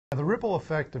ripple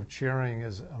effect of chairing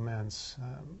is immense.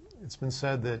 It's been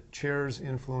said that chairs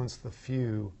influence the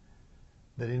few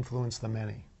that influence the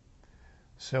many.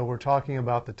 So we're talking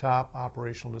about the top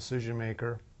operational decision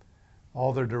maker,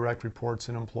 all their direct reports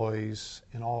and employees,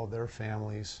 and all of their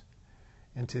families.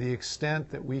 And to the extent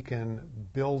that we can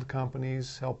build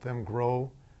companies, help them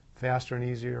grow faster and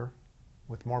easier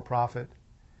with more profit,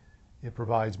 it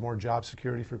provides more job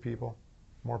security for people,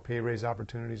 more pay raise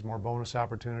opportunities, more bonus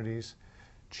opportunities,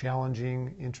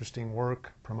 challenging, interesting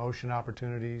work, promotion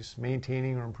opportunities,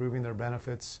 maintaining or improving their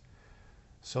benefits.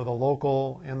 So the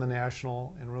local and the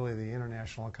national and really the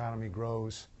international economy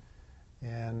grows.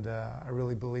 And I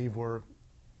really believe we're,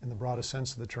 in the broadest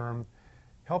sense of the term,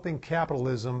 helping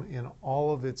capitalism in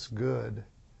all of its good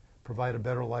provide a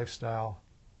better lifestyle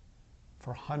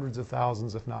for hundreds of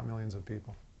thousands, if not millions of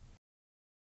people.